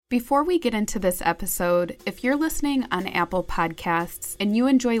Before we get into this episode, if you're listening on Apple Podcasts and you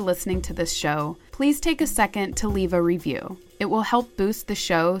enjoy listening to this show, please take a second to leave a review. It will help boost the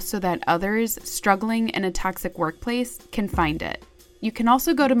show so that others struggling in a toxic workplace can find it. You can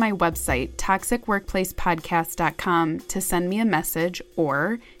also go to my website, toxicworkplacepodcast.com, to send me a message,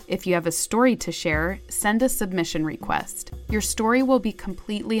 or if you have a story to share, send a submission request. Your story will be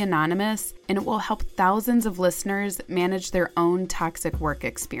completely anonymous, and it will help thousands of listeners manage their own toxic work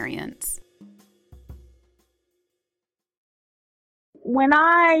experience. When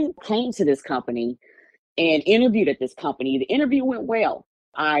I came to this company and interviewed at this company, the interview went well.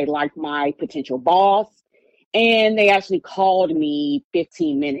 I liked my potential boss. And they actually called me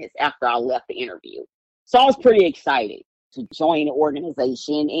 15 minutes after I left the interview. So I was pretty excited to join the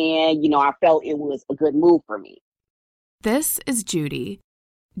organization. And, I felt it was a good move for me. This is Judy.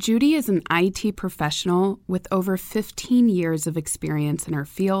 Judy is an IT professional with over 15 years of experience in her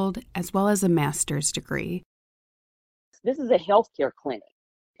field, as well as a master's degree. This is a healthcare clinic,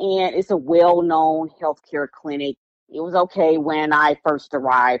 and it's a well-known healthcare clinic. It was okay when I first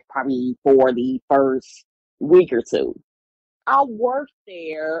arrived, probably for the first week or two. I worked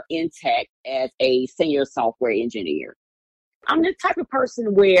there in tech as a senior software engineer. I'm the type of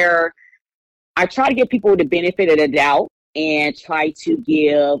person where I try to give people the benefit of the doubt and try to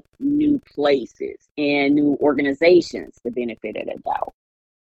give new places and new organizations the benefit of the doubt.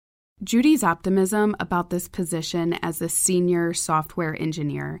 Judy's optimism about this position as a senior software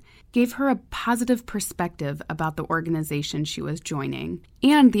engineer gave her a positive perspective about the organization she was joining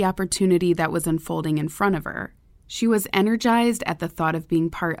and the opportunity that was unfolding in front of her. She was energized at the thought of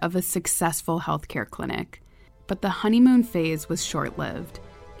being part of a successful healthcare clinic. But the honeymoon phase was short-lived.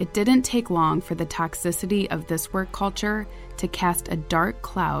 It didn't take long for the toxicity of this work culture to cast a dark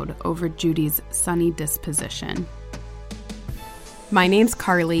cloud over Judy's sunny disposition. My name's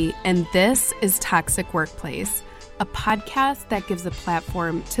Carly, and this is Toxic Workplace, a podcast that gives a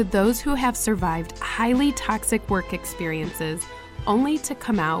platform to those who have survived highly toxic work experiences only to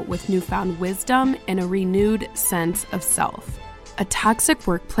come out with newfound wisdom and a renewed sense of self. A toxic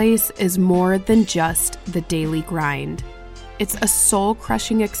workplace is more than just the daily grind. It's a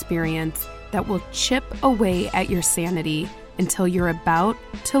soul-crushing experience that will chip away at your sanity until you're about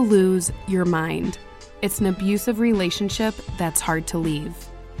to lose your mind. It's an abusive relationship that's hard to leave.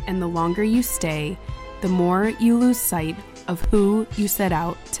 And the longer you stay, the more you lose sight of who you set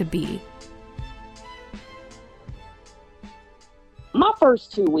out to be. My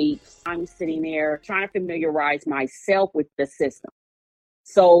first 2 weeks, I'm sitting there trying to familiarize myself with the system.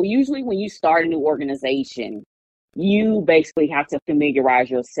 So usually when you start a new organization, you basically have to familiarize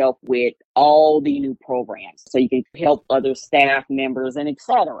yourself with all the new programs so you can help other staff members and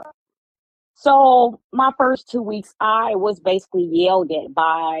etc. So my first 2 weeks, I was basically yelled at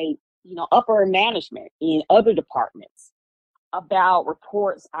by, upper management in other departments about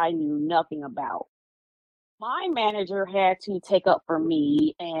reports I knew nothing about. My manager had to take up for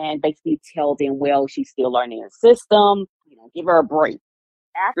me and basically tell them, well, she's still learning the system, give her a break.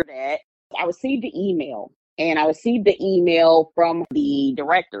 After that, I received the email, and I received the email from the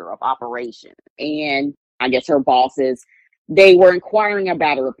director of operations, and I guess her bosses. They were inquiring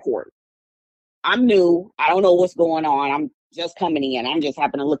about a report. I'm new. I don't know what's going on. I'm just coming in. I'm just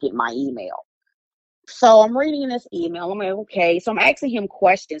happening to look at my email. So I'm reading this email. I'm like, okay. So I'm asking him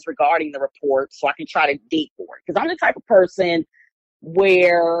questions regarding the report so I can try to dig for it. Because I'm the type of person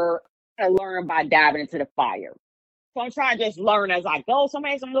where I learn by diving into the fire. So I'm trying to just learn as I go. So I'm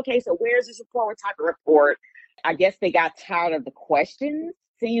asking, okay, so where's this report? What type of report? I guess they got tired of the questions.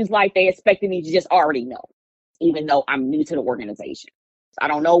 Seems like they expected me to just already know, even though I'm new to the organization. I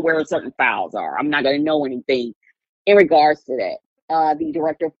don't know where certain files are. I'm not going to know anything in regards to that. The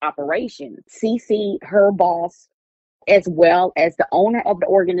director of operations CC'd her boss as well as the owner of the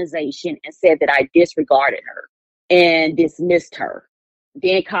organization and said that I disregarded her and dismissed her.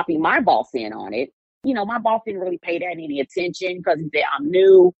 Then copied my boss in on it. My boss didn't really pay that any attention because I'm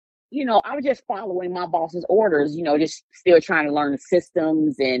new. I was just following my boss's orders, just still trying to learn the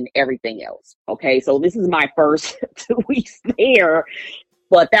systems and everything else. Okay, so this is my first 2 weeks there,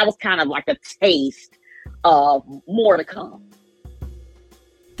 but that was kind of like a taste of more to come.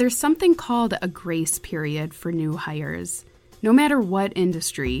 There's something called a grace period for new hires, no matter what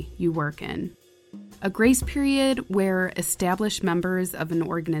industry you work in. A grace period where established members of an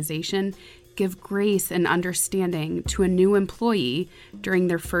organization give grace and understanding to a new employee during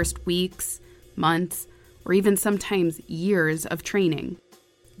their first weeks, months, or even sometimes years of training.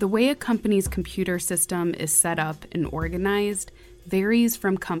 The way a company's computer system is set up and organized varies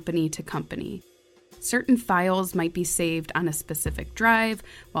from company to company. Certain files might be saved on a specific drive,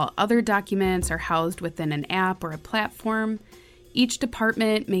 while other documents are housed within an app or a platform. Each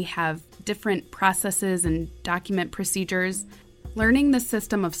department may have different processes and document procedures. Learning the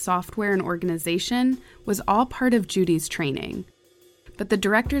system of software and organization was all part of Judy's training. But the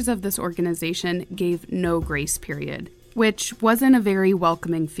directors of this organization gave no grace period, which wasn't a very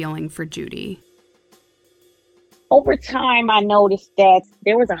welcoming feeling for Judy. Over time, I noticed that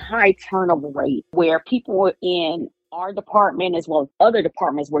there was a high turnover rate where people in our department as well as other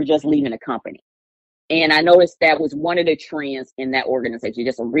departments were just leaving the company. And I noticed that was one of the trends in that organization,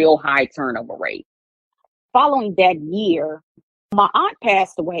 just a real high turnover rate. Following that year, my aunt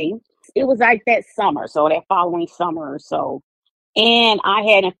passed away. It was like that summer, so that following summer or so. And I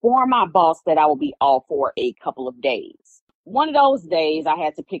had informed my boss that I would be off for a couple of days. One of those days, I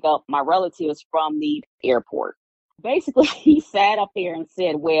had to pick up my relatives from the airport. Basically, he sat up there and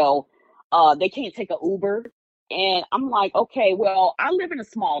said, well, they can't take an Uber. And I'm like, okay, well, I live in a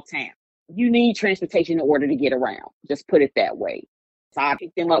small town. You need transportation in order to get around. Just put it that way. So I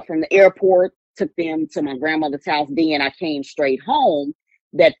picked them up from the airport, took them to my grandmother's house. Then I came straight home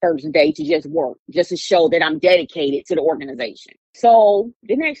that first day to just work, just to show that I'm dedicated to the organization. So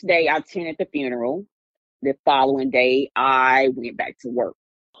the next day I attended the funeral. The following day, I went back to work.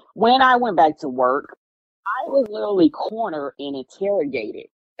 When I went back to work, I was literally cornered and interrogated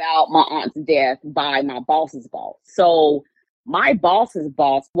about my aunt's death by my boss's boss. So my boss's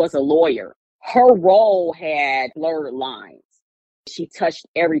boss was a lawyer. Her role had blurred lines. She touched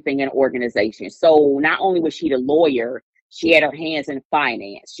everything in an organization. So not only was she the lawyer, she had her hands in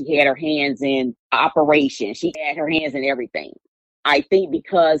finance. She had her hands in operations. She had her hands in everything. I think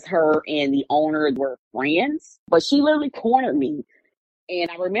because her and the owner were friends, but she literally cornered me. And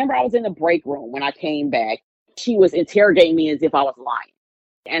I remember I was in the break room when I came back. She was interrogating me as if I was lying.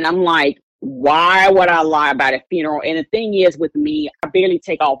 And I'm like, why would I lie about a funeral? And the thing is with me, I barely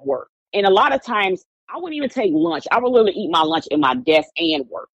take off work. And a lot of times I wouldn't even take lunch. I would literally eat my lunch in my desk and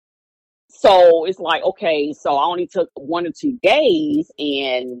work. So it's like, okay, so I only took 1 or 2 days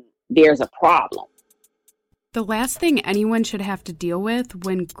and there's a problem. The last thing anyone should have to deal with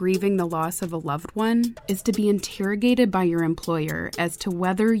when grieving the loss of a loved one is to be interrogated by your employer as to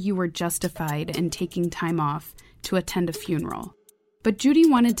whether you were justified in taking time off to attend a funeral. But Judy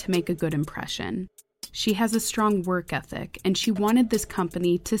wanted to make a good impression. She has a strong work ethic, and she wanted this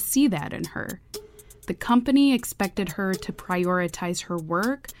company to see that in her. The company expected her to prioritize her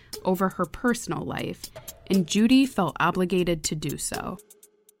work over her personal life, and Judy felt obligated to do so.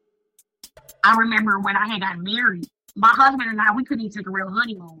 I remember when I had got married, my husband and I, we couldn't even take a real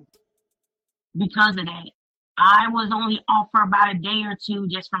honeymoon because of that. I was only off for about a day or two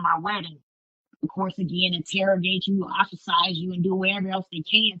just for my wedding. Of course, again, interrogate you, ostracize you, and do whatever else they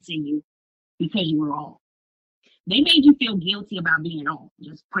can to you because you were off. They made you feel guilty about being off,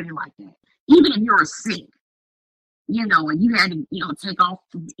 just put it like that. Even if you were sick, and you had to, take off,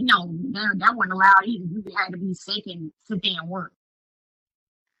 that wasn't allowed either. You had to be sick and sit there and work.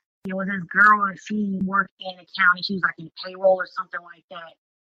 There was this girl, she worked in the county. She was like in payroll or something like that.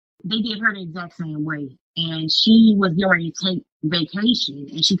 They did her the exact same way. And she was getting ready to take vacation,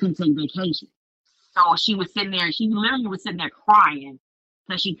 and she couldn't take vacation. So she was sitting there, she literally was sitting there crying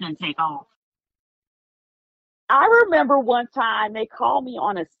because she couldn't take off. I remember one time they called me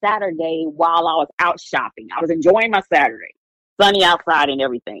on a Saturday while I was out shopping. I was enjoying my Saturday, sunny outside and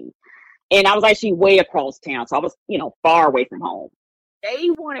everything. And I was actually way across town. So I was, far away from home.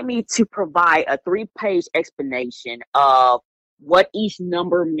 They wanted me to provide a 3-page explanation of what each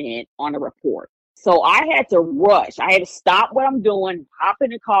number meant on a report. So I had to rush. I had to stop what I'm doing, hop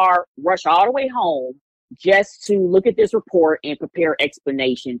in the car, rush all the way home just to look at this report and prepare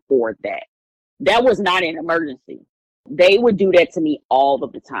explanation for that. That was not an emergency. They would do that to me all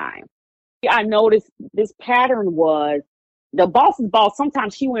of the time. I noticed this pattern was the boss's boss.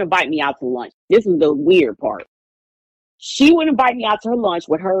 Sometimes she would invite me out to lunch. This is the weird part. She would invite me out to her lunch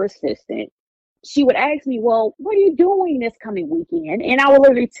with her assistant. She would ask me, well, what are you doing this coming weekend? And I would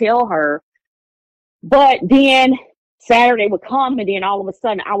literally tell her. But then Saturday would come, and then all of a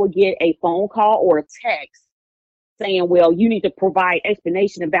sudden I would get a phone call or a text saying, well, you need to provide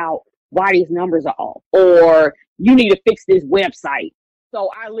explanation about why these numbers are off, or you need to fix this website. So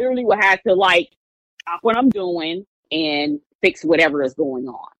I literally would have to stop what I'm doing and fix whatever is going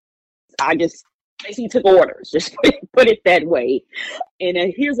on. I just basically took orders, just put it that way. And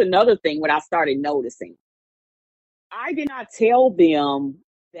then here's another thing what I started noticing. I did not tell them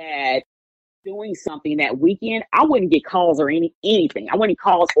that doing something that weekend, I wouldn't get calls or anything. I wouldn't get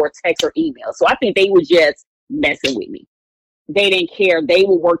calls or text or email. So I think they were just messing with me. they didn't care. They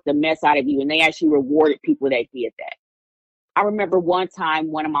would work the mess out of you, and they actually rewarded people that did that. I remember one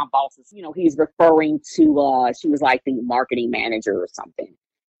time one of my bosses, he's referring to, she was like the marketing manager or something.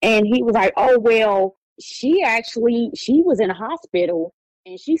 And he was like, oh, well, she was in a hospital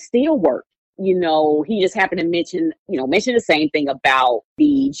and she still worked. He just happened to mention the same thing about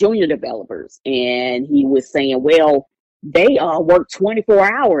the junior developers. And he was saying, well, they worked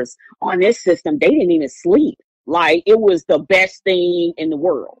 24 hours on this system. They didn't even sleep. Like, it was the best thing in the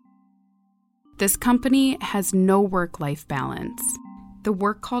world. This company has no work-life balance. The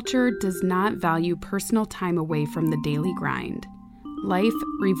work culture does not value personal time away from the daily grind. Life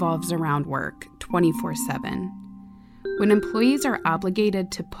revolves around work 24/7. When employees are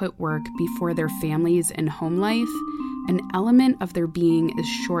obligated to put work before their families and home life, an element of their being is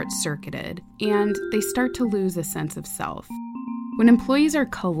short-circuited, and they start to lose a sense of self. When employees are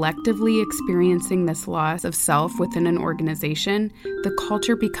collectively experiencing this loss of self within an organization, the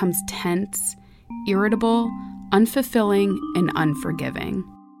culture becomes tense, irritable, unfulfilling, and unforgiving.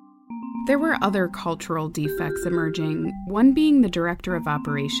 There were other cultural defects emerging, one being the director of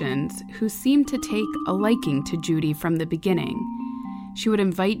operations, who seemed to take a liking to Judy from the beginning. She would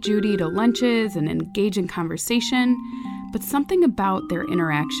invite Judy to lunches and engage in conversation, but something about their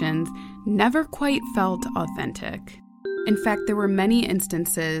interactions never quite felt authentic. In fact, there were many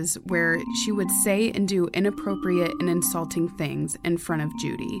instances where she would say and do inappropriate and insulting things in front of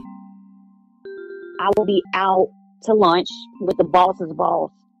Judy. I would be out to lunch with the boss's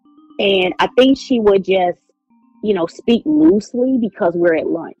boss. And I think she would just, speak loosely because we're at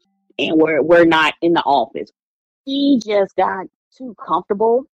lunch and we're not in the office. He just got too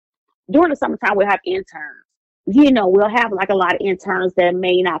comfortable. During the summertime, we'll have interns. We'll have like a lot of interns that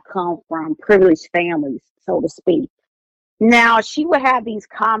may not come from privileged families, so to speak. Now, she would have these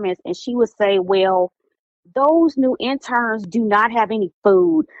comments and she would say, well, those new interns do not have any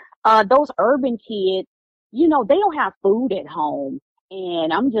food. Those urban kids, they don't have food at home.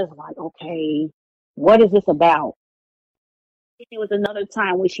 And I'm just like, okay, what is this about? It was another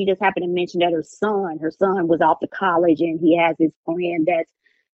time where she just happened to mention that her son was off to college and he has his friend that's,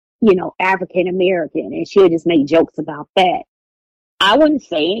 African American. And she would just make jokes about that. I wouldn't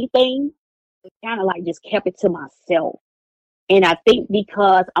say anything. It's kind of like just kept it to myself. And I think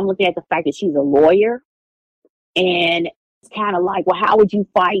because I'm looking at the fact that she's a lawyer, and it's kind of like, well, how would you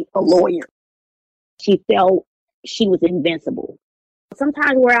fight a lawyer? She felt she was invincible.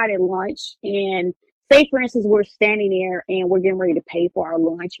 Sometimes we're out at lunch and say, for instance, we're standing there and we're getting ready to pay for our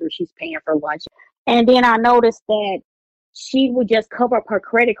lunch, or she's paying for lunch. And then I noticed that she would just cover up her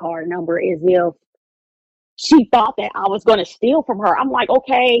credit card number as if she thought that I was going to steal from her. I'm like,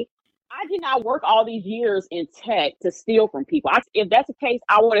 okay, I did not work all these years in tech to steal from people. If that's the case,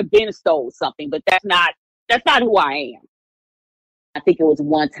 I would have been stole something, but that's not who I am. I think it was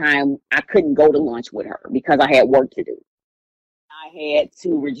one time I couldn't go to lunch with her because I had work to do. I had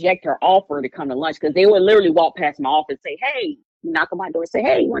to reject her offer to come to lunch because they would literally walk past my office and say, hey, knock on my door, say,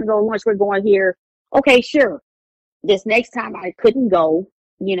 hey, you want to go to lunch? We're going here. Okay, sure. This next time I couldn't go,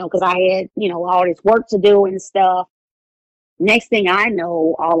 because I had, all this work to do and stuff. Next thing I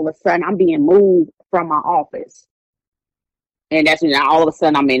know, all of a sudden I'm being moved from my office. And that's when all of a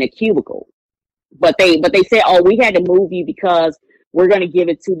sudden I'm in a cubicle. But they said, oh, we had to move you because we're going to give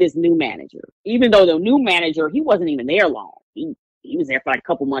it to this new manager. Even though the new manager, he wasn't even there long. He was there for like a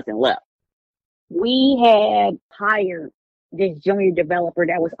couple months and left. We had hired this junior developer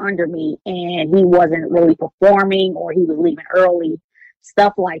that was under me, and he wasn't really performing, or he was leaving early,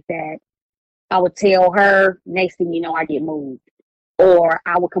 stuff like that. I would tell her, next thing you know, I get moved. Or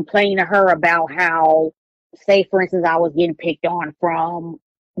I would complain to her about how, say, for instance, I was getting picked on from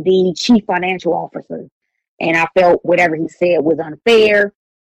the chief financial officer, and I felt whatever he said was unfair.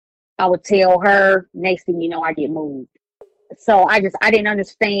 I would tell her, next thing you know, I get moved. So I didn't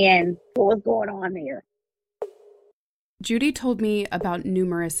understand what was going on there. Judy told me about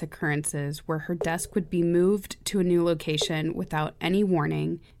numerous occurrences where her desk would be moved to a new location without any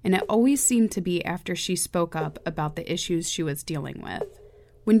warning, and it always seemed to be after she spoke up about the issues she was dealing with.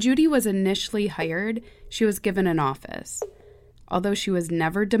 When Judy was initially hired, she was given an office. Although she was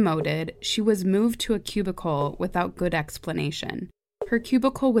never demoted, she was moved to a cubicle without good explanation. Her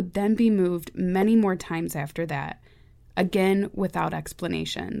cubicle would then be moved many more times after that, again without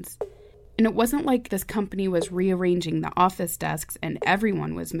explanations. And it wasn't like this company was rearranging the office desks and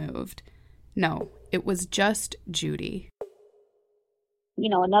everyone was moved. No, it was just Judy.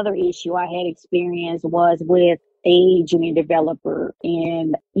 Another issue I had experienced was with a junior developer.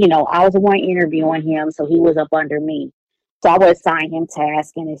 And, I was the one interviewing him, so he was up under me. So I would assign him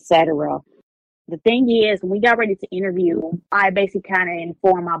tasks and etc. The thing is, when we got ready to interview, I basically kind of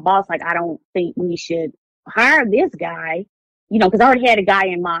informed my boss, like, I don't think we should hire this guy, because I already had a guy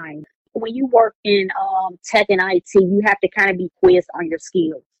in mind. When you work in tech and IT, you have to kind of be quizzed on your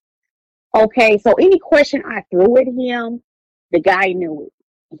skills. Okay, so any question I threw at him, the guy knew it.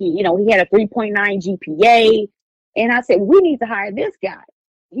 He had a 3.9 GPA, and I said, we need to hire this guy.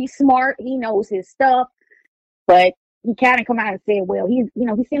 He's smart, he knows his stuff, but he kind of come out and said, well, he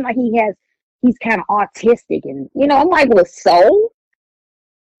seemed like he's kind of autistic, and I'm like, well, so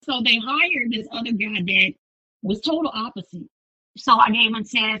they hired this other guy that was total opposite. So I gave him a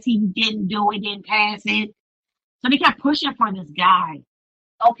test, he didn't do it, didn't pass it. So they kept pushing for this guy.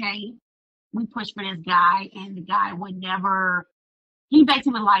 Okay, we pushed for this guy, and the guy would never. He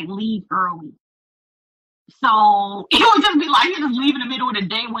basically would like leave early. So it would just be like he just leave in the middle of the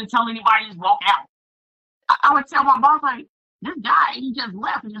day, wouldn't tell anybody, just walk out. I would tell my boss, like, this guy, he just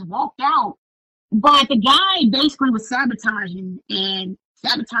left and just walked out. But the guy basically was sabotaging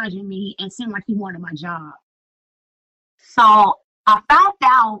me and seemed like he wanted my job. So I found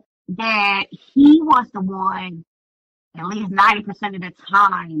out that he was the one, at least 90% of the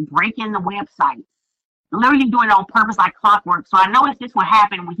time, breaking the website. Literally doing it on purpose like clockwork. So I noticed this would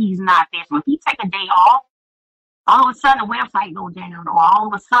happen when he's not there. So if he take a day off, all of a sudden the website goes down, or all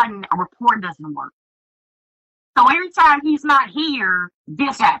of a sudden a report doesn't work. So every time he's not here,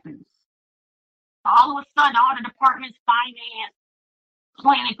 this happens. All of a sudden, all the departments, finance,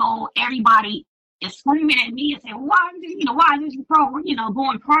 clinical, everybody is screaming at me and saying, why is this program,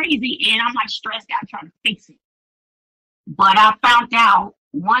 going crazy? And I'm like stressed out trying to fix it. But I found out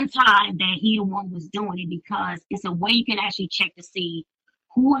one time that he the one was doing it, because it's a way you can actually check to see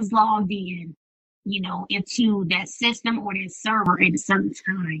who is logged in, into that system or that server at a certain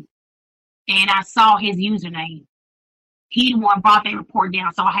time. And I saw his username. He the one brought that report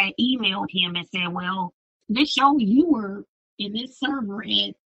down. So I had emailed him and said, well, this shows you were in this server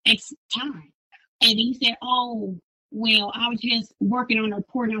at X time. And he said, oh, well, I was just working on a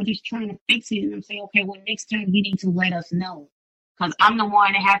report and I was just trying to fix it. And I'm saying, okay, well, next time you need to let us know, because I'm the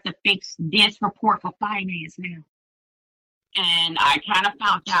one that has to fix this report for finance now. And I kind of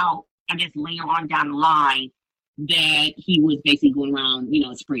found out, I guess later on down the line, that he was basically going around,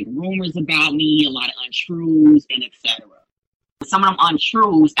 spreading rumors about me, a lot of untruths, and etc. Some of them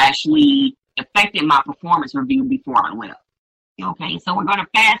untruths actually affected my performance review before I left. Okay, so we're going to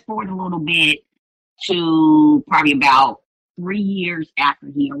fast forward a little bit to probably about 3 years after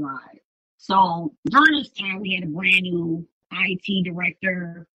he arrived. So during this time, we had a brand new IT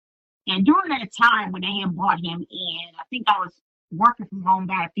director. And during that time when they had brought him in, I think I was working from home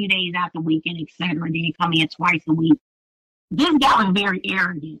about a few days out the weekend, etc. Then he come in twice a week. This guy was very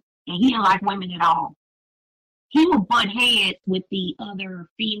arrogant, and he didn't like women at all. He would butt heads with the other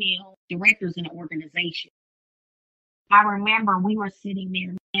female directors in the organization. I remember we were sitting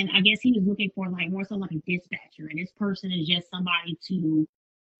there, and I guess he was looking for more so like a dispatcher, and this person is just somebody to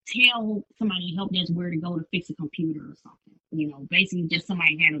tell somebody help desk where to go to fix a computer or something. Basically just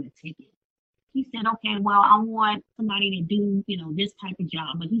somebody handle a ticket. He said, okay, well, I want somebody to do, this type of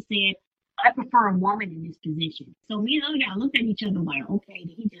job. But he said, I prefer a woman in this position. So me and the other guy looked at each other like, okay,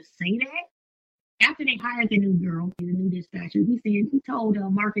 did he just say that? After they hired the new girl, the new dispatcher, he told the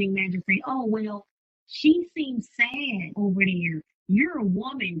marketing manager, say, oh, well, she seems sad over there. You're a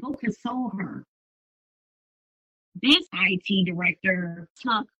woman. Go console her. This IT director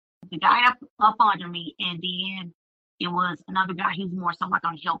took the guy up under me, and then it was another guy who's more so like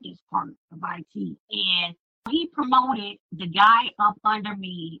on the help desk part of IT. And he promoted the guy up under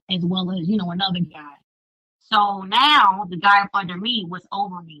me as well as, another guy. So now the guy up under me was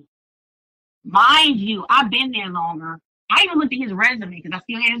over me. Mind you, I've been there longer. I even looked at his resume because I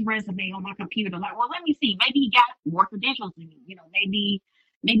still had his resume on my computer. Like, well, let me see. Maybe he got more credentials than me.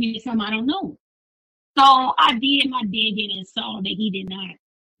 Maybe it's something I don't know. So I did my digging and saw that he did not,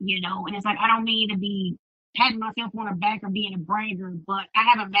 and it's like, I don't mean to be patting myself on the back or being a bragger, but I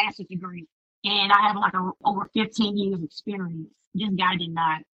have a master's degree and I have over 15 years experience. This guy did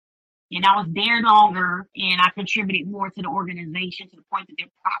not. And I was there longer and I contributed more to the organization to the point that they're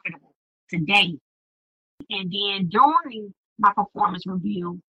profitable today. And then during my performance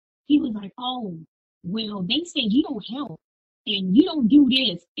review, he was like, oh, well, they said you don't help and you don't do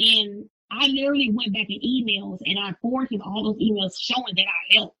this. And I literally went back in emails and I forwarded him all those emails showing that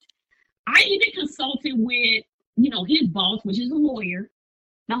I helped. I even consulted with, his boss, which is the lawyer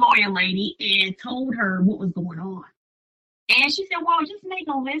lady, and told her what was going on. And she said, well, just make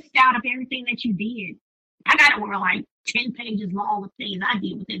a list out of everything that you did. I got over 10 pages long of things I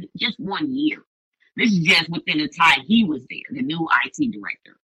did within just 1 year. This is just within the time he was there, the new IT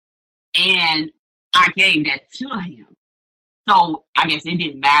director. And I gave that to him. So I guess it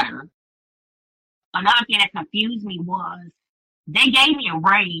didn't matter. Another thing that confused me was they gave me a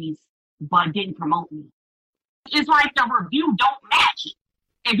raise, but didn't promote me. It's like the review don't match it.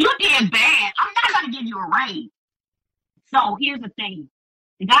 If you did bad, I'm not going to give you a raise. So here's the thing.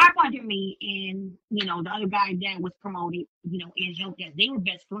 The guy pointed me and, the other guy that was promoted, and joked that they were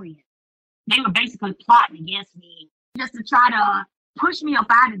best friends. They were basically plotting against me just to try to push me up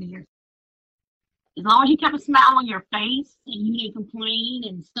out of there. As long as you kept a smile on your face and you didn't complain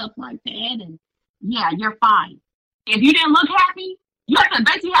and stuff like that, and yeah, you're fine. If you didn't look happy, you have to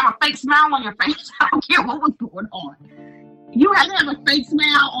basically have a fake smile on your face. I don't care what was going on. You have to have a fake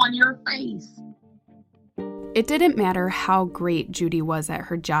smile on your face. It didn't matter how great Judy was at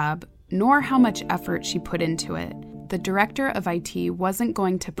her job, nor how much effort she put into it. The director of IT wasn't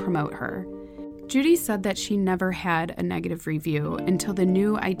going to promote her. Judy said that she never had a negative review until the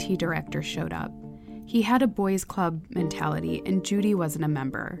new IT director showed up. He had a boys' club mentality, and Judy wasn't a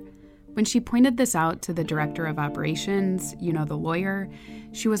member. When she pointed this out to the director of operations, the lawyer,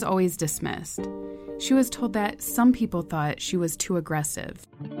 she was always dismissed. She was told that some people thought she was too aggressive.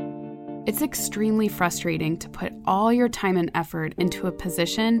 It's extremely frustrating to put all your time and effort into a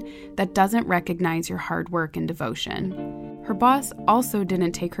position that doesn't recognize your hard work and devotion. Her boss also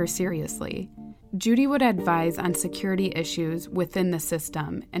didn't take her seriously. Judy would advise on security issues within the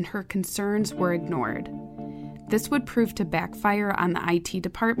system, and her concerns were ignored. This would prove to backfire on the IT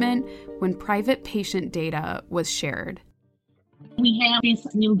department when private patient data was shared. We have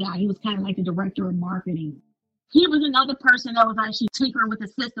this new guy. He was kind of like the director of marketing. He was another person that was actually tinkering with the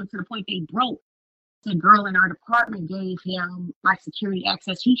system to the point they broke. The girl in our department gave him security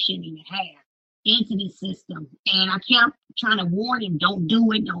access he shouldn't even have into this system. And I kept trying to warn him, don't do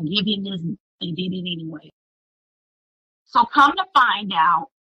it, don't give him this. They did it anyway. So come to find out,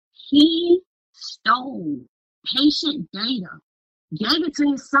 he stole patient data, gave it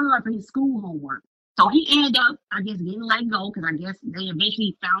to his son for his school homework. So he ended up, getting let go because they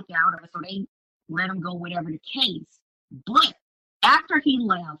eventually found out, so they let him go, whatever the case. But after he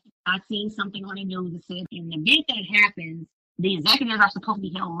left, I seen something on the news that said in the event that happens, the executives are supposed to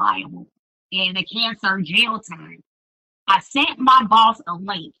be held liable and they can't serve jail time. I sent my boss a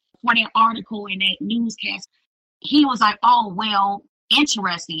link for that article in that newscast. He was like, oh, well,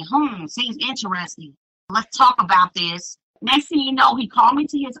 interesting. Seems interesting. Let's talk about this. Next thing you know, he called me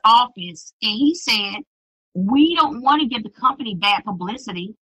to his office and he said, we don't want to give the company bad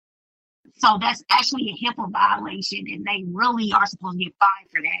publicity. So that's actually a HIPAA violation, and they really are supposed to get fined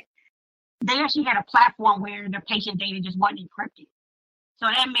for that. They actually had a platform where their patient data just wasn't encrypted. So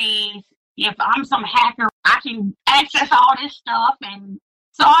that means if I'm some hacker, I can access all this stuff. And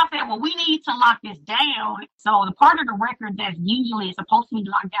so I said, well, we need to lock this down. So the part of the record that's usually supposed to be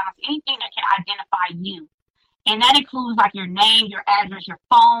locked down is anything that can identify you. And that includes your name, your address, your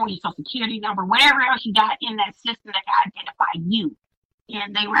phone, your social security number, whatever else you got in that system that can identify you.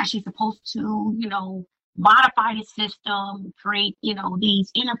 And they were actually supposed to, modify the system, create,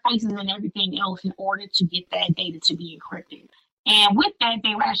 these interfaces and everything else in order to get that data to be encrypted. And with that,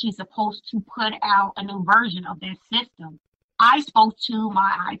 they were actually supposed to put out a new version of that system. I spoke to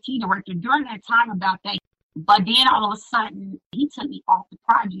my IT director during that time about that. But then all of a sudden, he took me off the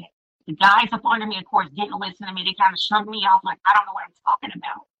project. The guys up under me, of course, didn't listen to me. They kind of shrugged me off I don't know what I'm talking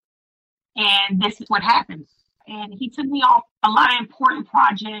about. And this is what happens. And he took me off a lot of important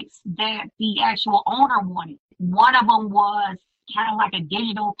projects that the actual owner wanted. One of them was kind of like a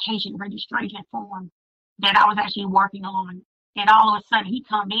digital patient registration form that I was actually working on. And all of a sudden, he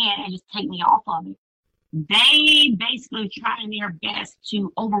come in and just take me off of it. They basically trying their best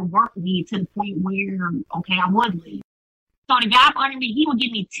to overwork me to the point where, I would leave. So the guy under me, he would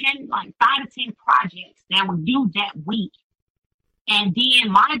give me 5 to 10 projects that were due that week. And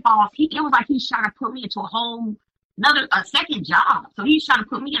then my boss, it was like he's trying to put me into a second job. So he's trying to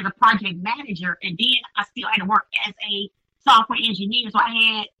put me as a project manager. And then I still had to work as a software engineer. So I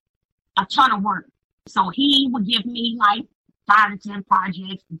had a ton of work. So he would give me 5 to 10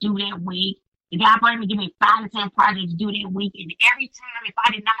 projects due that week. The guy under me give me 5 to 10 projects due that week. And every time, if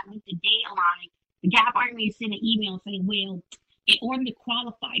I did not meet the deadline, the guy under me sent an email saying, well, in order to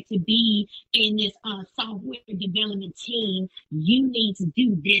qualify to be in this software development team, you need to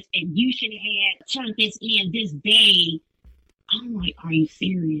do this, and you should have turned this in this day. I'm like, are you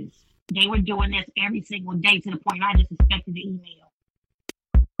serious? They were doing this every single day to the point I just expected the email.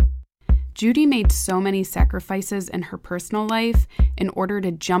 Judy made so many sacrifices in her personal life in order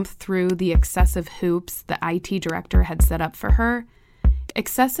to jump through the excessive hoops the IT director had set up for her.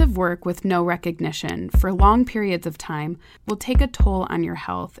 Excessive work with no recognition for long periods of time will take a toll on your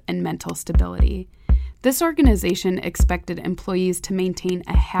health and mental stability. This organization expected employees to maintain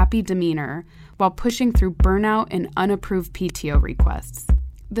a happy demeanor while pushing through burnout and unapproved PTO requests.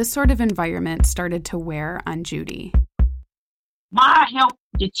 This sort of environment started to wear on Judy. My health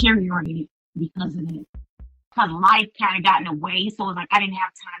deteriorated because of it. Because life kind of got in the way, so it was like I didn't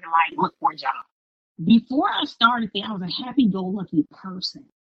have time to look for a job. Before I started there, I was a happy-go-lucky person.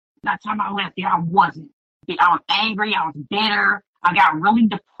 By the time I left there, I wasn't. I was angry, I was bitter, I got really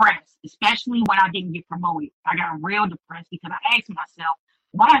depressed, especially when I didn't get promoted. I got real depressed because I asked myself,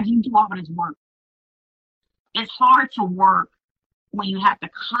 why did you do all this work? It's hard to work when you have to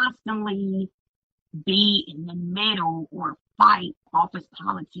constantly be in the middle or fight office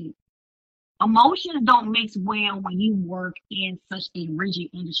politics. Emotions don't mix well when you work in such a rigid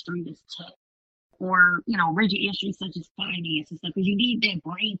industry as tech or, rigid industries such as finance and stuff, because you need that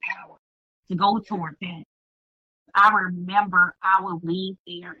brain power to go toward that. I remember I would leave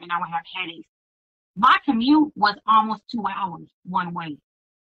there and I would have headaches. My commute was almost 2 hours one way.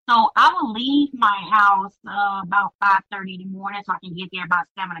 So I would leave my house about 5:30 in the morning so I can get there about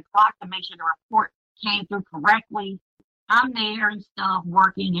 7 o'clock to make sure the report came through correctly. I'm there and stuff,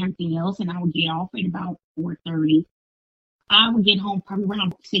 working and everything else, and I would get off at about 4:30. I would get home probably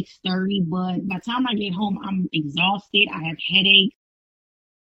around 6:30, but by the time I get home, I'm exhausted. I have headaches.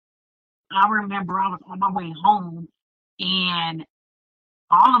 I remember I was on my way home, and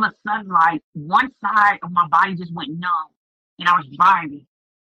all of a sudden, one side of my body just went numb, and I was driving.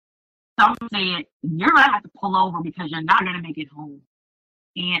 Someone said, "You're going to have to pull over because you're not going to make it home."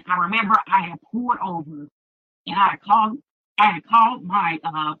 And I remember I had pulled over, and I had called my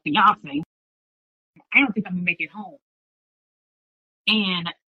fiance. I don't think I'm going to make it home. And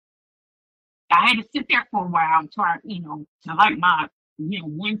I had to sit there for a while and try, to my,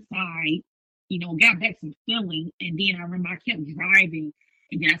 one side, got back some feeling. And then I remember I kept driving,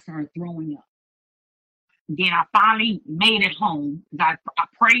 and then I started throwing up. Then I finally made it home. I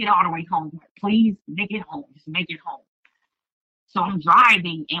prayed all the way home. Like, please make it home. Just make it home. So I'm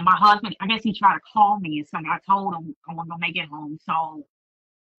driving, and my husband, I guess he tried to call me, and so I told him I wasn't going to make it home. So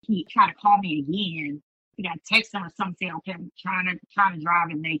he tried to call me again. He got a text or something saying, okay, I'm trying to drive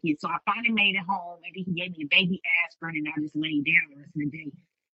and make it. So I finally made it home, and then he gave me a baby aspirin, and I just laid down the rest of the day.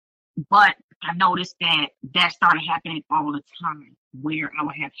 But I noticed that started happening all the time, where I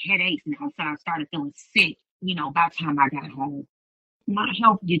would have headaches, and I started feeling sick, by the time I got home. My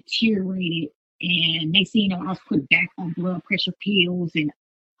health deteriorated, and next thing you know, I was put back on blood pressure pills and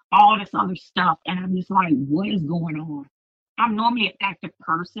all this other stuff. And I'm just like, what is going on? I'm normally an active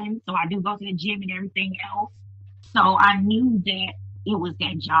person, so I do go to the gym and everything else. So I knew that it was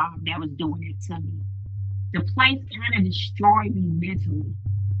that job that was doing it to me. The place kind of destroyed me mentally.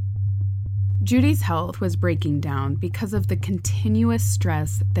 Judy's health was breaking down because of the continuous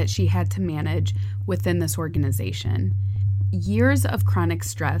stress that she had to manage within this organization. Years of chronic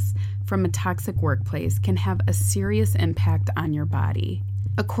stress from a toxic workplace can have a serious impact on your body.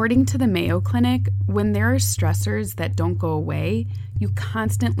 According to the Mayo Clinic, when there are stressors that don't go away, you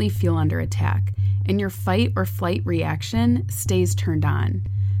constantly feel under attack, and your fight or flight reaction stays turned on.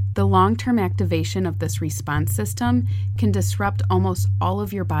 The long-term activation of this response system can disrupt almost all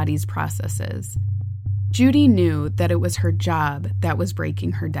of your body's processes. Judy knew that it was her job that was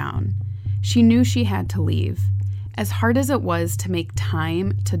breaking her down. She knew she had to leave. As hard as it was to make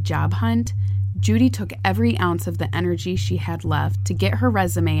time to job hunt, Judy took every ounce of the energy she had left to get her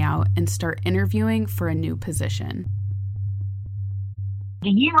resume out and start interviewing for a new position. The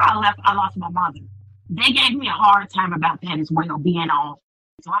year I left, I lost my mother. They gave me a hard time about that as well, being off.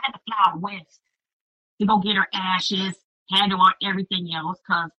 So I had to fly out west to go get her ashes, handle everything else,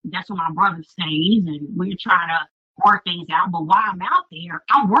 because that's where my brother stays, and we're trying to work things out. But while I'm out there,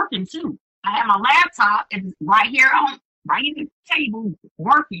 I'm working too. I have my laptop and right in the table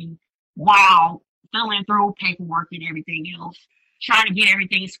working while filling through paperwork and everything else, trying to get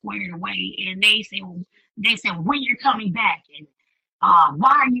everything squared away. And they said, when you're coming back, and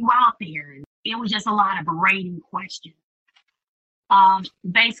why are you out there? And it was just a lot of berating questions.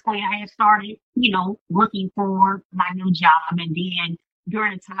 Basically, I had started, looking for my new job. And then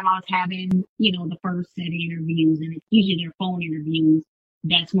during the time I was having, the first set of interviews, and usually they're phone interviews,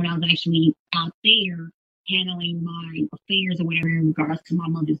 that's when I was actually out there handling my affairs or whatever in regards to my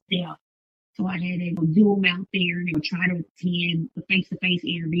mother's death. So I had to do them out there and try to attend the face-to-face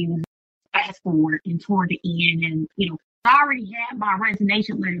interviews, fast forward and toward the end. And, I already had my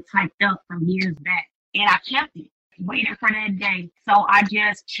resignation letter typed up from years back, and I kept it, waiting for that day. So I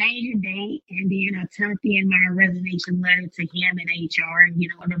just changed the date, and then I turned in my resignation letter to him and HR and,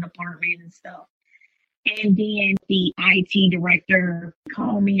 the department and stuff. And then the IT director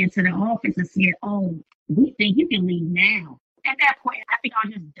called me into the office and said, "Oh, we think you can leave now." At that point, I think I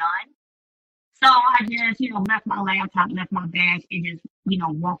was just done. So I just, left my laptop, left my badge, and just,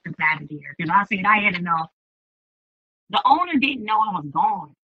 walked up out of there. Because I said I had enough. The owner didn't know I was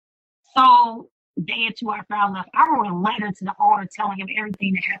gone. So a day or two after I left, I wrote a letter to the owner telling him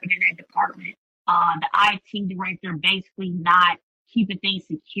everything that happened in that department. The IT director basically not keeping things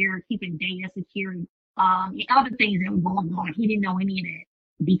secure, keeping data secure, and other things that were going on. He didn't know any of that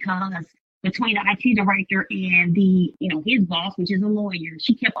because between the IT director and the, his boss, which is a lawyer,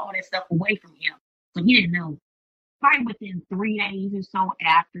 she kept all that stuff away from him. So he didn't know. Probably within 3 days or so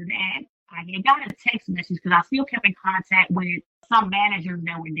after that, I had got a text message because I still kept in contact with some managers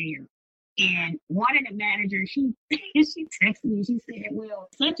that were there. And one of the managers, she texted me, she said, "Well,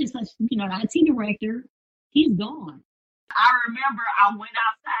 such and such, the IT director, he's gone." I remember I went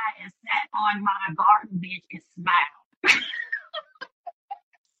outside and sat on my garden bench and smiled.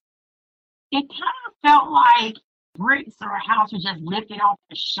 It kind of felt like bricks or a house was just lifted off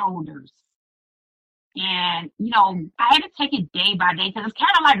the shoulders. And, I had to take it day by day because it's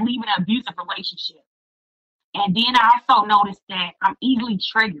kind of like leaving an abusive relationship. And then I also noticed that I'm easily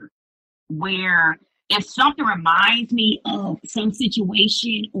triggered, where if something reminds me of some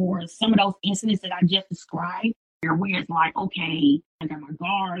situation or some of those incidents that I just described, where it's like, okay, I got my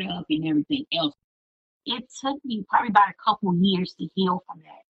guard up and everything else. It took me probably about a couple years to heal from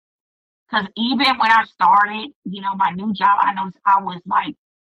that. Because even when I started, my new job, I noticed I was like,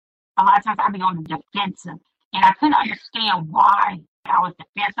 a lot of times I'd be on the defensive. And I couldn't understand why I was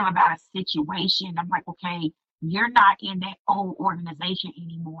defensive about a situation. I'm like, okay, you're not in that old organization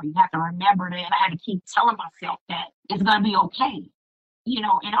anymore. You have to remember that. And I had to keep telling myself that it's going to be okay. In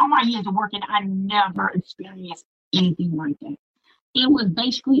all my years of working, I never experienced anything like that. It was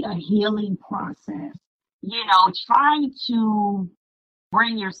basically a healing process, trying to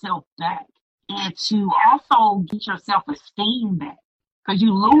bring yourself back and to also get your self-esteem back because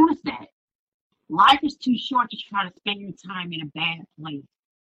you lose that. Life is too short to try to spend your time in a bad place.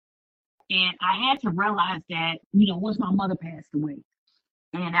 And I had to realize that, once my mother passed away,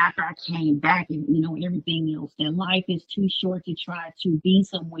 and after I came back and, everything else, that life is too short to try to be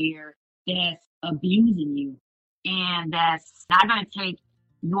somewhere that's abusing you and that's not going to take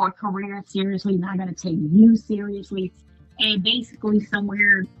your career seriously, not going to take you seriously, and basically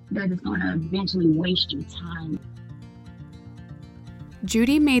somewhere that is going to eventually waste your time.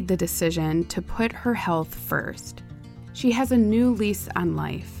 Judy made the decision to put her health first. She has a new lease on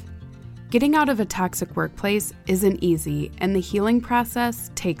life. Getting out of a toxic workplace isn't easy, and the healing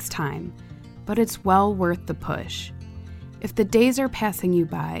process takes time, but it's well worth the push. If the days are passing you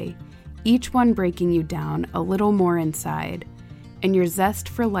by, each one breaking you down a little more inside, and your zest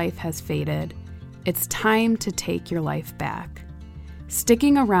for life has faded, it's time to take your life back.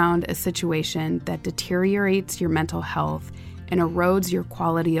 Sticking around a situation that deteriorates your mental health and erodes your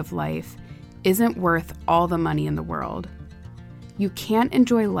quality of life isn't worth all the money in the world. You can't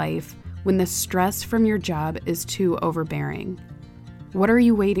enjoy life when the stress from your job is too overbearing. What are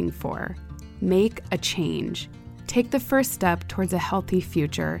you waiting for? Make a change. Take the first step towards a healthy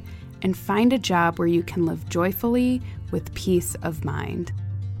future and find a job where you can live joyfully with peace of mind.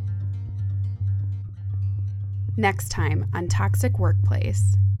 Next time on Toxic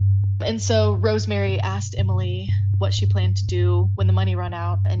Workplace. And so Rosemary asked Emily what she planned to do when the money ran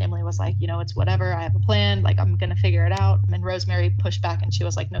out. And Emily was like, it's whatever. I have a plan. Like, I'm going to figure it out. And Rosemary pushed back and she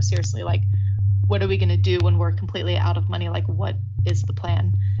was like, no, seriously, like, what are we going to do when we're completely out of money? Like, what is the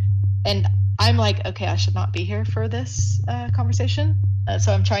plan? And I'm like, okay, I should not be here for this conversation.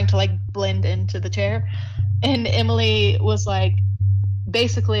 So I'm trying to like blend into the chair. And Emily was like,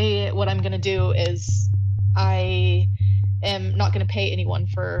 basically what I'm going to do is I am not going to pay anyone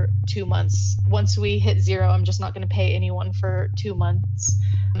for 2 months. Once we hit zero, I'm just not going to pay anyone for 2 months.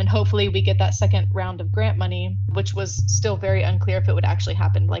 And hopefully we get that second round of grant money, which was still very unclear if it would actually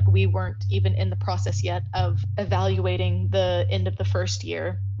happen. Like, we weren't even in the process yet of evaluating the end of the first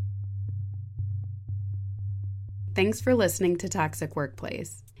year. Thanks for listening to Toxic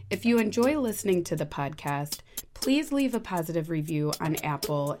Workplace. If you enjoy listening to the podcast, please leave a positive review on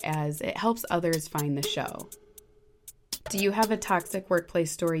Apple as it helps others find the show. Do you have a toxic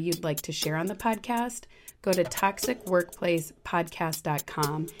workplace story you'd like to share on the podcast? Go to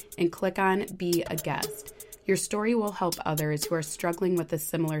toxicworkplacepodcast.com and click on Be a Guest. Your story will help others who are struggling with a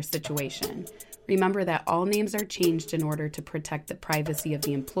similar situation. Remember that all names are changed in order to protect the privacy of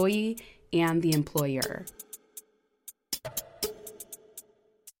the employee and the employer.